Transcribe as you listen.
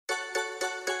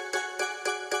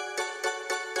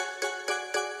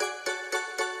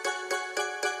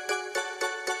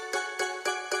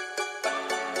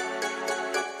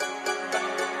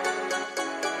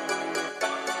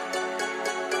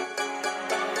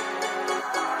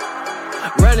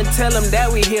Run and tell them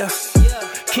that we here.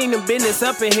 Kingdom business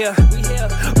up in here.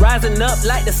 Rising up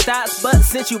like the stocks, but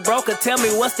since you broke her, tell me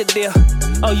what's the deal?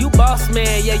 Oh, you boss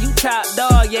man, yeah, you top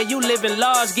dog, yeah, you living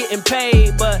large, getting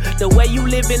paid. But the way you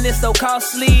living is so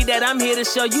costly that I'm here to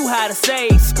show you how to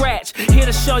save. Scratch, here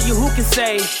to show you who can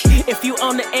save. If you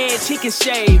on the edge, he can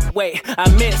shave. Wait, I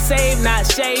meant save, not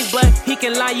shave, but he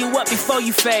can line you up before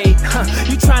you fade.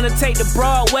 You trying to take the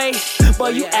Broadway? Boy,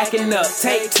 you acting up.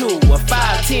 Take two, or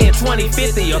 5, 10, 20,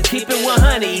 50, or keep it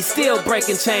 100. He still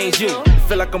breaking change you.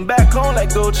 Feel like I'm back home like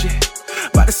Gucci.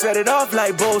 About to set it off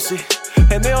like Boosie.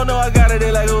 And they don't know I got it,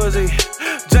 they like, who is he?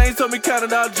 James told me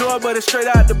counting out joy, but it's straight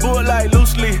out the board like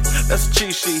loosely. That's a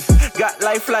cheat sheet. Got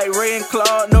life like Ray and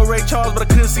Claude. No Ray Charles, but I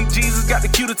couldn't see Jesus. Got the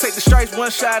cue to take the stripes,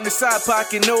 one shot in the side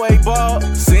pocket, no A-ball.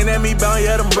 Seen at me bound,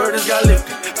 yeah, them burdens got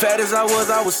lifted. Fat as I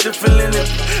was still feeling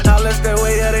it. I left that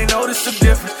way, yeah, they noticed the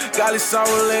difference. Godly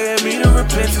sorrow led me to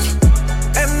repentance.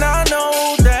 And I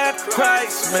know that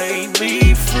Christ made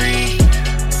me free.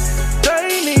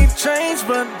 They need change,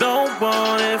 but don't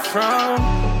want it from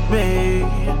me.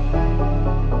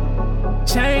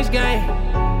 Change game.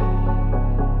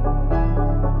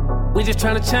 We just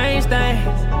tryna change things.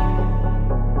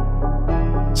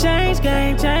 Change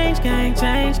game, change game,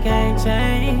 change game,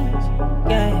 change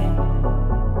game.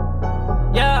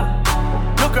 Yeah.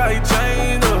 Look how you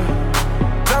changed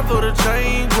up. Time for the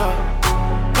change up.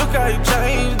 Look how you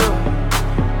changed up.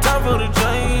 Time for the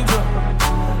change up.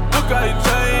 Look how you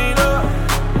changed up.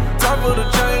 Time for the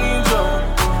change up.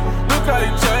 Look how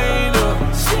you changed up.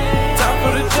 Time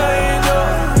for the change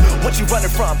up. What you running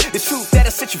from? It's truth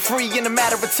that'll set you free in a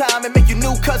matter of time and make you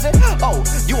new, cousin. Oh,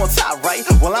 you on top, right?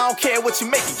 Well, I don't care what you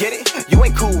make it, get it? You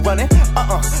ain't cool running.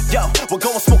 Yo, well,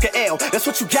 go and smoke an L. That's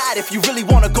what you got if you really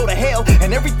wanna go to hell.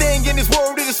 And everything in this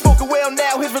world is spoken well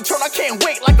now. His return, I can't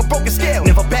wait like a broken scale.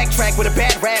 Never backtrack with a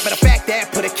bad rap, but a fact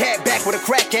that put a cat back with a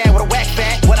crack at, with a whack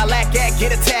back. What I lack at,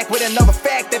 get attacked with another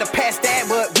fact that'll pass that.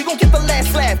 But we gon' get the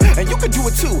last laugh, and you can do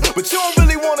it too. But you don't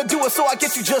really wanna do it, so I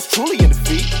guess you just truly in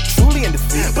defeat. Truly in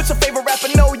defeat. But your favorite rapper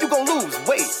know you gon' lose.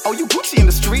 Wait, oh, you Gucci in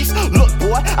the streets? Look,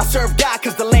 boy, I serve God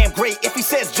cause the lamb great. If he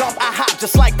says jump, I hop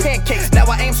just like pancakes. Now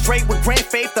I aim straight with grand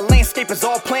faith. The landscape is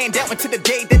all planned out into the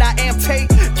day that I am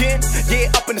taken.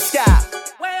 Yeah, up in the sky,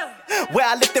 where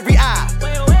I lift every eye.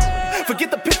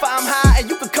 Forget the piffer, I'm high, and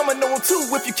you can come and know him too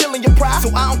if you're killing your pride. So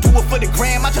I don't do it for the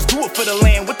gram, I just do it for the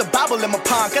land. With the Bible in my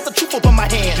palm, got the truth up in my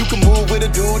hand. You can move with a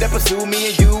dude that pursued me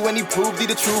and you, and he proved me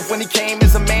the truth when he came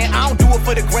as a man. I don't do it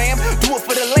for the gram, do it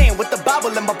for the land. With the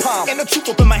Bible in my palm, and the truth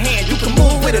up in my hand. You can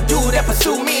move with a dude that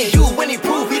pursued me and you, when he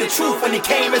proved me the truth when he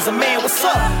came as a man. What's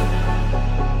up?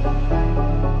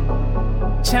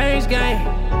 Change game.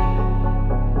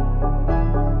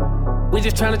 We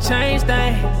just tryna change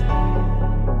things.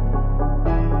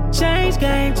 Change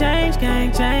game, change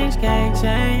game, change game,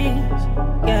 change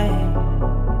game.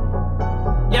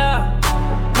 Yeah.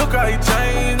 Look how you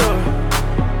changed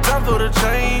up. Time for the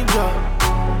change up.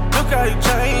 Look how you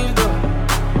changed.